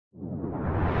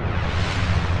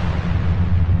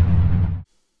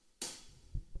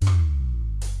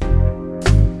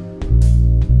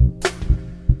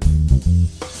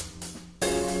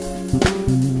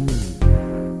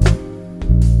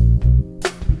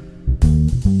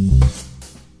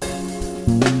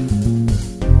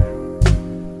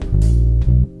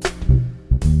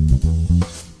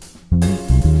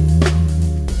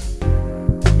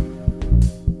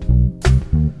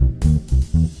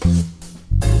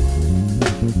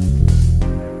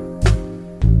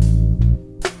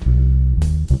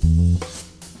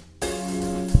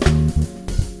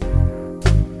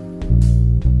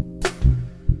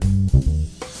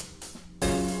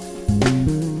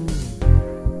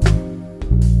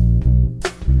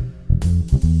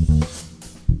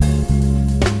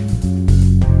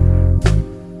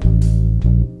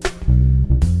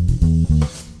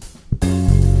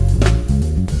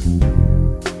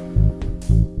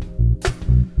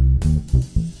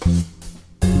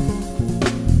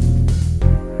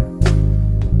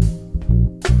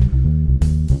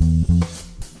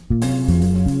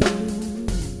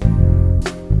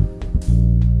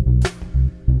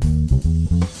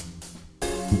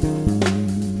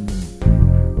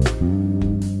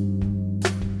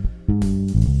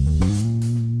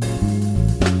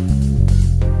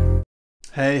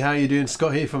Hey, how you doing?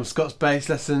 Scott here from Scott's Bass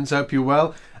Lessons. Hope you're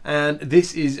well. And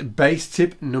this is bass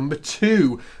tip number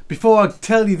 2. Before I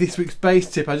tell you this week's bass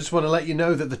tip, I just want to let you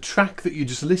know that the track that you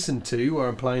just listened to, where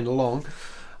I'm playing along,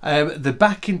 the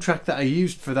backing track that I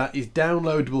used for that is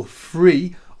downloadable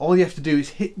free. All you have to do is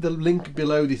hit the link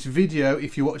below this video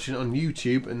if you're watching it on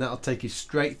YouTube, and that'll take you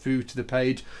straight through to the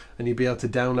page and you'll be able to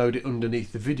download it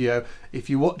underneath the video. If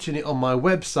you're watching it on my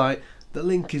website, the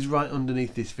link is right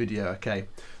underneath this video. Okay,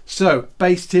 so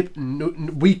bass tip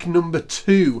week number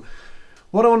 2.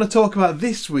 What I want to talk about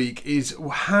this week is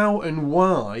how and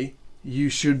why you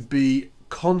should be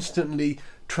constantly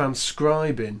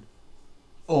transcribing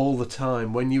all the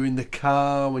time. When you're in the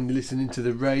car, when you're listening to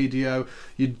the radio,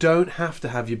 you don't have to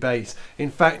have your bass. In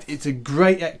fact, it's a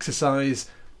great exercise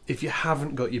if you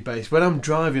haven't got your bass. When I'm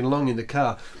driving along in the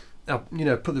car, I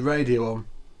put the radio on,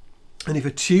 and if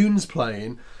a tune's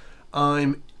playing,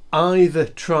 I'm either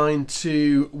trying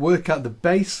to work out the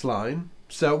bass line.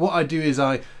 So what I do is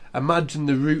I imagine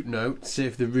the root note, see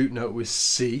if the root note was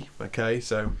C. Okay,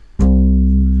 so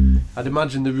I'd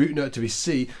imagine the root note to be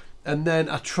C, and then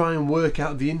I try and work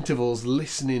out the intervals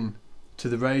listening to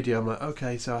the radio. I'm like,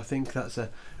 okay, so I think that's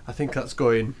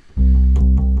going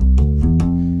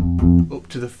up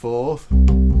to the 4th,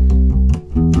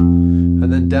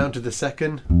 and then down to the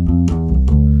 2nd,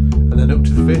 and then up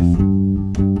to the 5th.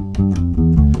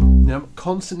 Now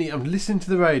I'm listening to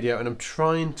the radio and I'm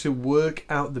trying to work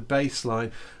out the bass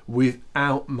line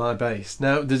without my bass.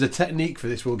 Now there's a technique for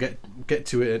this, we'll get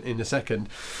to it in a second.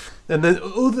 And then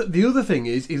the other thing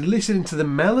is listening to the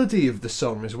melody of the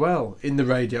song as well, in the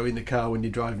radio, in the car, when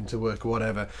you're driving to work or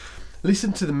whatever.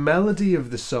 Listen to the melody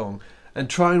of the song and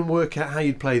try and work out how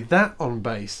you'd play that on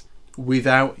bass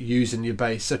without using your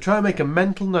bass. So try and make a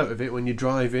mental note of it when you're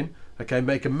driving. Okay,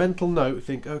 make a mental note,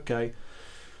 think, okay,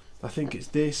 I think it's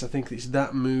this, I think it's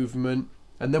that movement,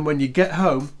 and then when you get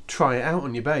home, try it out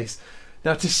on your bass.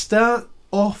 Now to start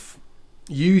off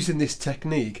using this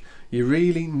technique, you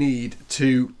really need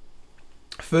to,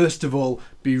 first of all,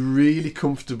 be really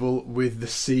comfortable with the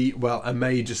C, well, a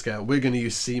major scale. We're going to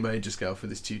use C major scale for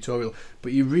this tutorial,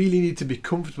 but you really need to be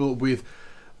comfortable with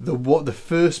the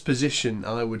first position,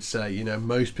 I would say,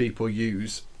 most people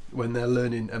use when they're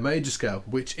learning a major scale,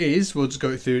 which is, we'll just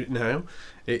go through it now,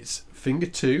 it's finger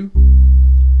 2,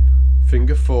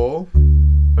 finger 4,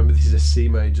 remember this is a C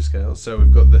major scale, so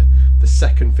we've got the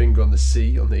 2nd finger on the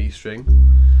C on the E string,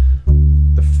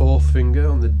 the 4th finger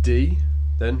on the D,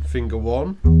 then finger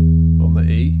 1 on the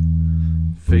E,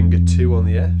 finger 2 on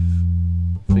the F,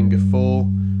 finger 4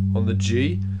 on the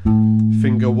G,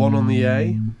 finger 1 on the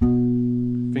A,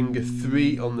 finger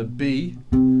 3 on the B,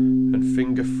 and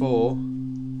finger 4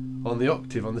 on the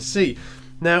octave on the C.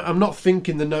 Now I'm not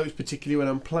thinking the notes particularly when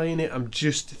I'm playing it, I'm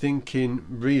just thinking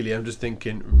root,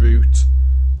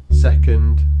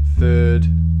 2nd, 3rd,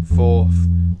 4th,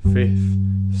 5th,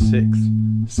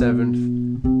 6th,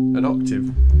 7th, an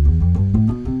octave.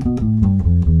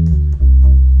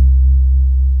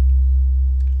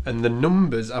 And the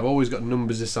numbers, I've always got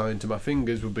numbers assigned to my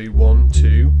fingers, would be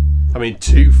 2,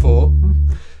 4,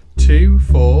 2,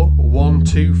 4, 1,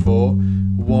 2, 4,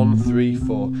 1, 3,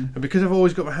 4. And because I've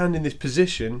always got my hand in this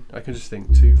position, I can just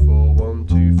think 2, 4, 1,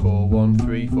 2, 4, 1,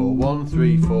 3, 4, 1,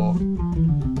 3, 4.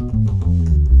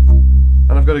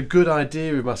 And I've got a good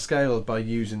idea of my scales by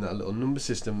using that little number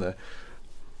system there.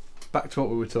 Back to what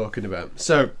we were talking about.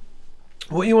 So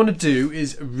what you want to do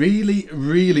is really,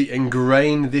 really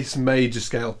ingrain this major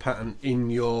scale pattern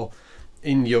in your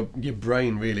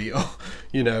brain, really,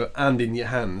 and in your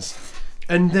hands.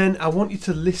 And then I want you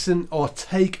to listen or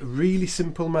take really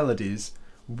simple melodies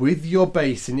with your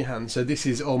bass in your hand. So this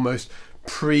is almost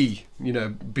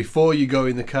before you go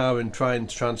in the car and try and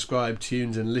transcribe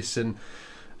tunes and listen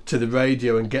to the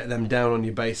radio and get them down on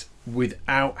your bass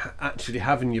without actually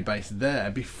having your bass there.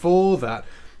 Before that,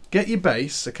 get your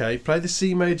bass, okay, play the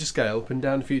C major scale up and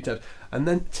down a few times, and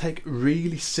then take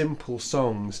really simple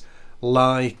songs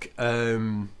like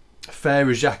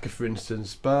Fairy Jacques, for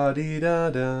instance.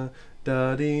 Ba-dee-da-da,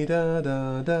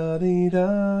 da-dee-da-da,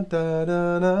 da-dee-da,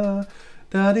 da-da-da,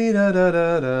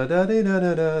 da-dee-da-da-da,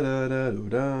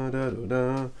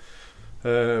 da-dee-da-da-da-da-da-da-da-da.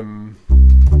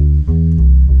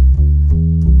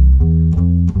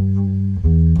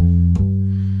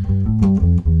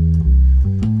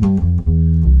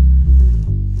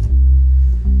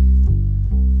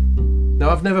 Now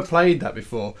I've never played that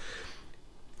before,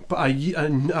 but I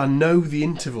know the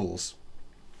intervals.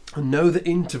 I know the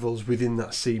intervals within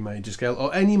that C major scale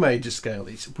or any major scale.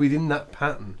 It's within that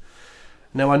pattern.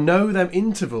 Now I know them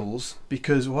intervals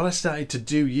because what I started to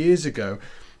do years ago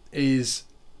is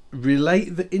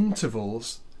relate the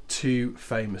intervals to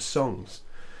famous songs.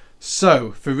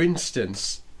 So, for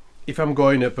instance, if I'm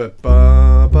going up a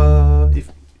ba ba, if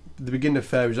the beginning of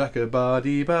fair is like a ba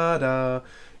dee ba da,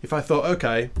 if I thought,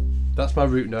 okay, that's my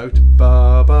root note,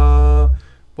 ba ba,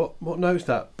 what note's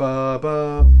that? Ba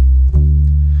ba.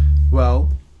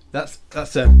 Well, that's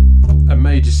a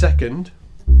major second.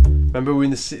 Remember, we're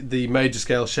in the major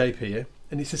scale shape here,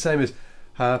 and it's the same as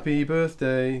happy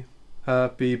birthday,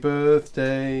 ba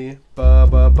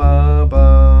ba ba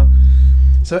ba.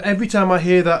 So every time I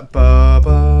hear that ba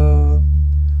ba,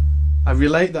 I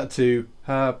relate that to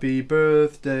happy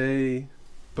birthday,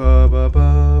 ba ba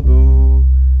ba boo,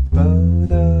 ba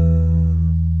da.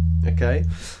 Okay.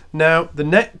 Now the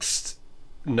next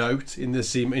note in the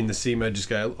C major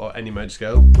scale, or any major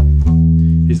scale,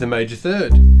 is the major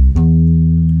third.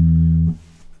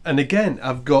 And again,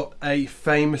 I've got a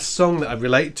famous song that I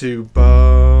relate to,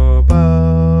 ba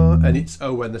ba, and it's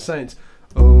 "Oh When the Saints."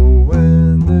 Oh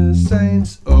when the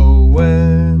saints, oh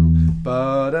when,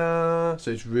 ba da.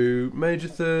 So it's root major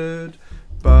third,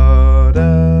 ba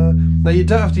da. Now you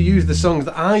don't have to use the songs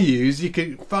that I use. You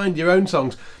can find your own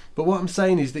songs. But what I'm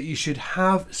saying is that you should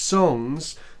have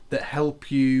songs that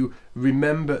help you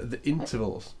remember the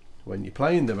intervals when you're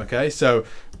playing them. Okay, so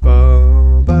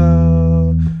ba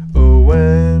ba. Oh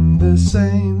when the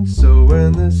saints, oh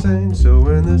when the saints, oh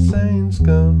when the saints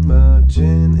come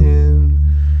marching in.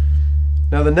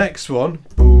 Now the next one,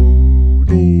 boo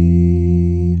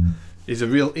dee, is a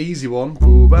real easy one.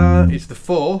 Boo ba, it's the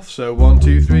fourth, so 1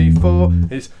 2 3 4.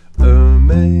 It's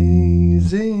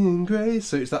amazing grace.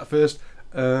 So it's that first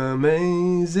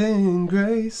amazing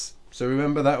grace. So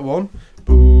remember that one.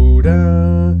 Boo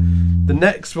da. The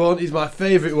next one is my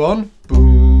favourite one.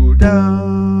 Boo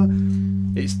da.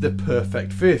 It's the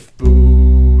perfect fifth.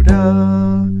 Boo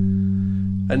da.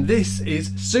 And this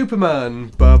is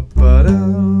Superman. Ba ba da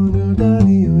do da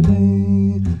dee o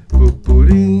dee. Boo boo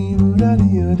dee do da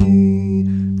dee o dee.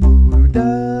 Boo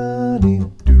da dee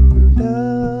do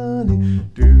da dee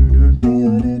do dee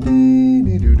o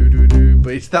dee do do do.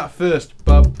 But it's that first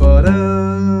ba ba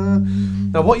da.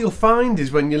 Now what you'll find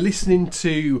is when you're listening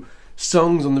to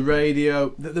songs on the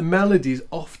radio that the melodies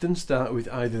often start with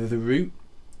either the root,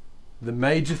 the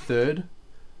major third,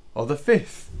 or the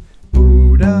fifth.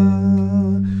 Boo da.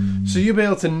 So you'll be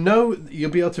able to know,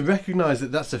 you'll be able to recognise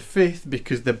that that's a fifth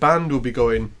because the band will be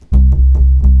going,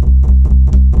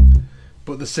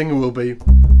 but the singer will be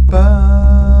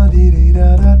ba dee dee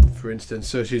da da, for instance.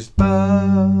 So she's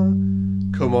ba,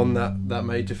 come on that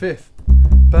major fifth,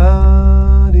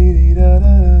 ba dee dee da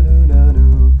da do da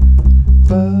do,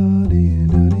 ba dee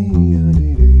da dee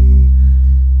dee dee.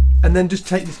 And then just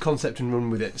take this concept and run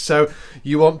with it. So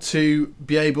you want to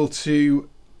be able to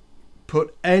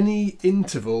put any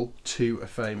interval to a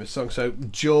famous song. So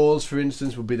Jaws, for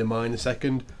instance, would be the minor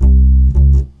second.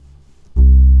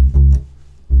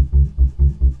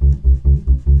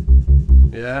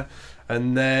 Yeah,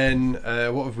 and then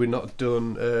what have we not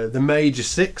done? The major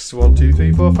six. 1 2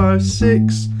 3 4 5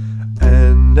 6.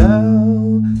 And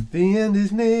now the end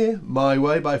is near. My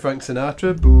Way by Frank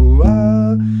Sinatra. Boo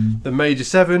ah. The major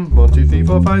seven. 1 2 3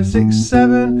 4 5 6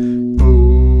 7.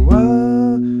 Boo ah.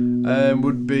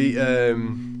 Would be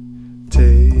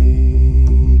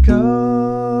Take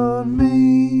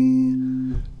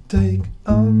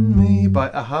on Me by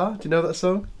Aha. Do you know that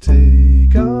song?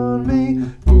 Take on me,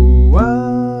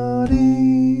 ooh-ah-dee.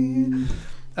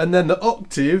 And then the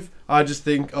octave, I just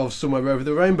think of Somewhere Over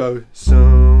the Rainbow.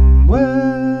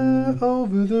 Somewhere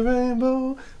over the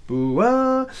rainbow,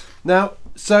 boo-ah. Now,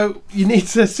 so you need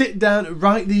to sit down,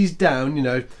 write these down, you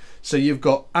know. So you've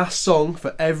got a song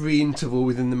for every interval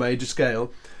within the major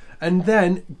scale, and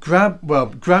then grab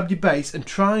your bass and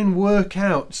try and work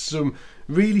out some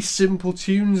really simple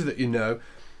tunes that you know,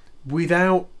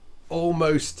 without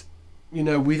almost, you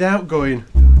know, without going,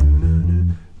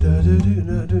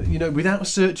 you know, without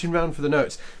searching around for the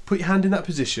notes. Put your hand in that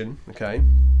position, okay?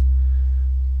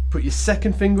 Put your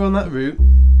second finger on that root,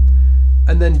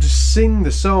 and then just sing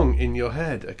the song in your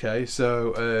head, okay?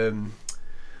 So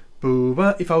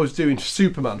if I was doing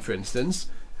Superman, for instance,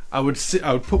 I would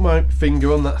put my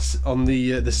finger on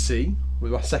the C,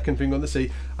 with my second finger on the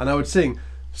C, and I would sing.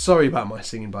 Sorry about my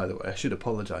singing, by the way. I should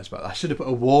apologise about that. I should have put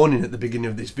a warning at the beginning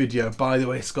of this video. By the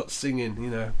way, Scott's singing. You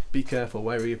know, be careful.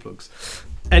 Wear earplugs.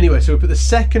 Anyway, so we put the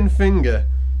second finger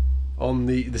on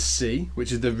the C,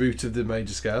 which is the root of the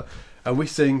major scale, and we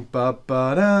sing ba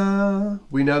ba da.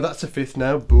 We know that's a fifth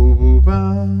now. Boo boo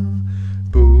ba,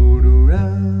 boo doo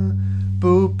da.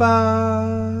 Boo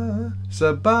ba,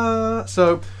 so ba.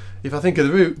 So if I think of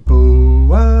the root, boo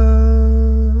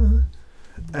ah,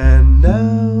 and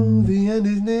now the end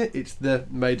is near. It's the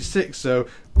major six. So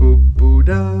boo boo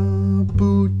da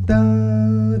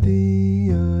dee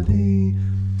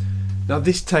Now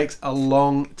this takes a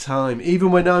long time.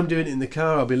 Even when I'm doing it in the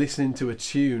car, I'll be listening to a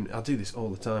tune. I'll do this all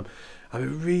the time. I'll be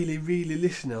really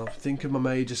listening. I'll think of my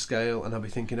major scale and I'll be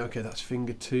thinking, okay, that's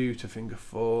finger 2 to finger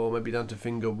 4, maybe down to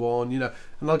finger 1, you know,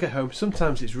 and I'll get home.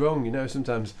 Sometimes it's wrong, you know,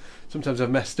 sometimes I've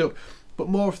messed up. But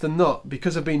more often than not,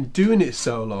 because I've been doing it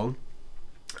so long,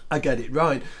 I get it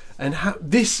right. And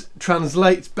this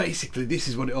translates, basically, this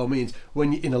is what it all means.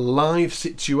 When you're in a live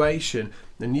situation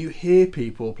and you hear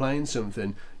people playing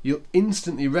something, you'll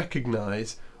instantly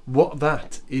recognise what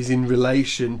that is in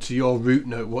relation to your root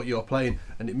note, what you're playing,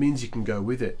 and it means you can go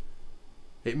with it.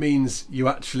 It means you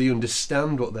actually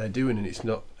understand what they're doing and it's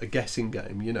not a guessing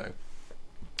game, you know.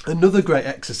 Another great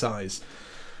exercise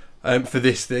for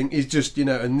this thing is just, you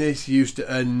know, and this used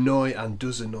to annoy and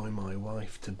does annoy my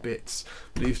wife to bits,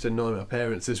 but it used to annoy my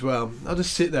parents as well. I'll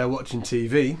just sit there watching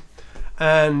TV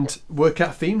and work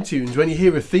out theme tunes. When you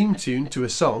hear a theme tune to a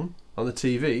song on the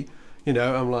TV, you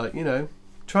know, I'm like, you know,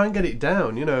 try and get it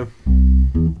down, you know.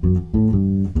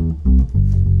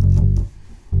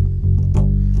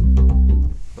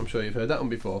 I'm sure you've heard that one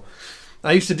before.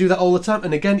 I used to do that all the time,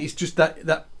 and again, it's just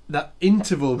that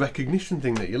interval recognition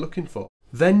thing that you're looking for.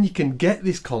 Then you can get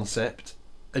this concept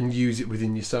and use it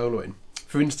within your soloing.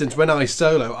 For instance, when I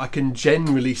solo, I can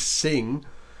generally sing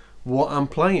what I'm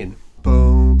playing.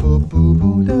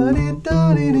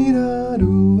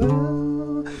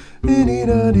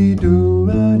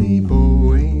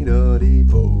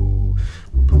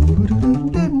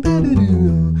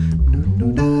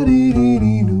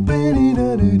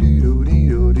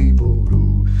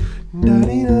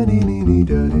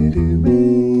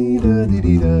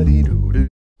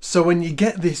 So when you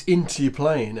get this into your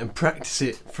playing and practice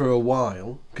it for a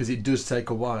while, because it does take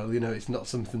a while, you know, it's not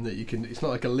something that you can, it's not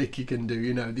like a lick you can do,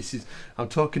 you know, this is, I'm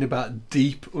talking about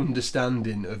deep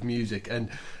understanding of music and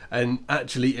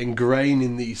actually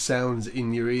ingraining these sounds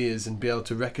in your ears and be able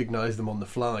to recognise them on the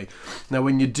fly. Now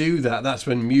when you do that, that's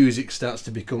when music starts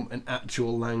to become an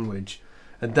actual language.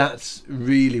 And that's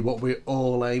really what we're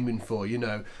all aiming for, you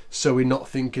know. So we're not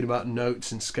thinking about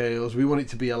notes and scales. We want it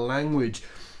to be a language.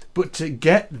 But to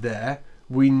get there,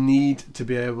 we need to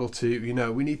be able to, you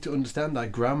know, we need to understand our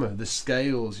grammar, the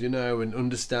scales, you know, and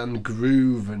understand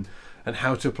groove and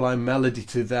how to apply melody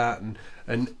to that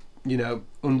and you know,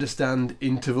 understand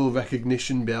interval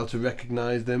recognition, be able to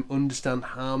recognise them, understand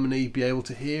harmony, be able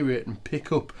to hear it and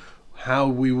pick up how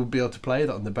we will be able to play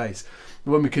that on the bass.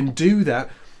 When we can do that,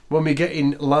 when we get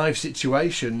in live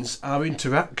situations, our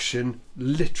interaction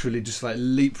literally just like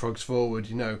leapfrogs forward,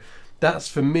 you know. That's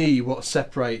for me what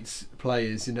separates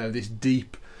players, you know, this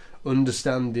deep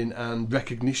understanding and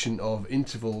recognition of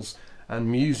intervals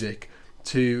and music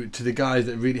to the guys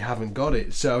that really haven't got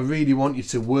it. So I really want you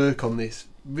to work on this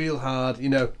real hard, you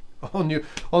know, on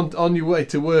your way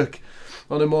to work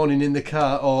on a morning in the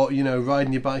car, or you know,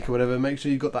 riding your bike or whatever. Make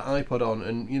sure you've got that iPod on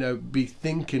and, you know, be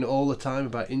thinking all the time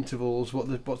about intervals,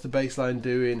 what's the bass line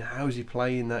doing, how's he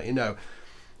playing that, you know.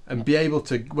 And be able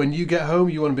to, when you get home,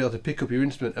 you want to be able to pick up your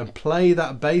instrument and play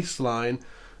that bass line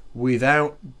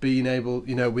without being able,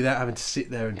 you know, without having to sit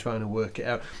there and trying to work it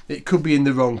out. It could be in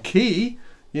the wrong key,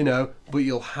 you know, but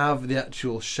you'll have the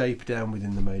actual shape down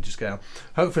within the major scale.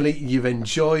 Hopefully you've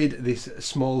enjoyed this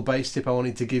small bass tip I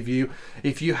wanted to give you.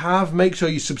 If you have, make sure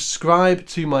you subscribe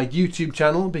to my YouTube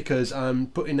channel, because I'm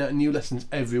putting out new lessons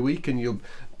every week and you'll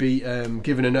be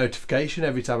given a notification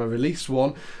every time I release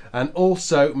one. And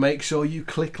also make sure you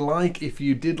click like if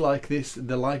you did like this.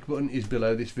 The like button is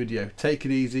below this video. Take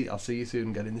it easy. I'll see you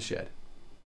soon. Get in the shed.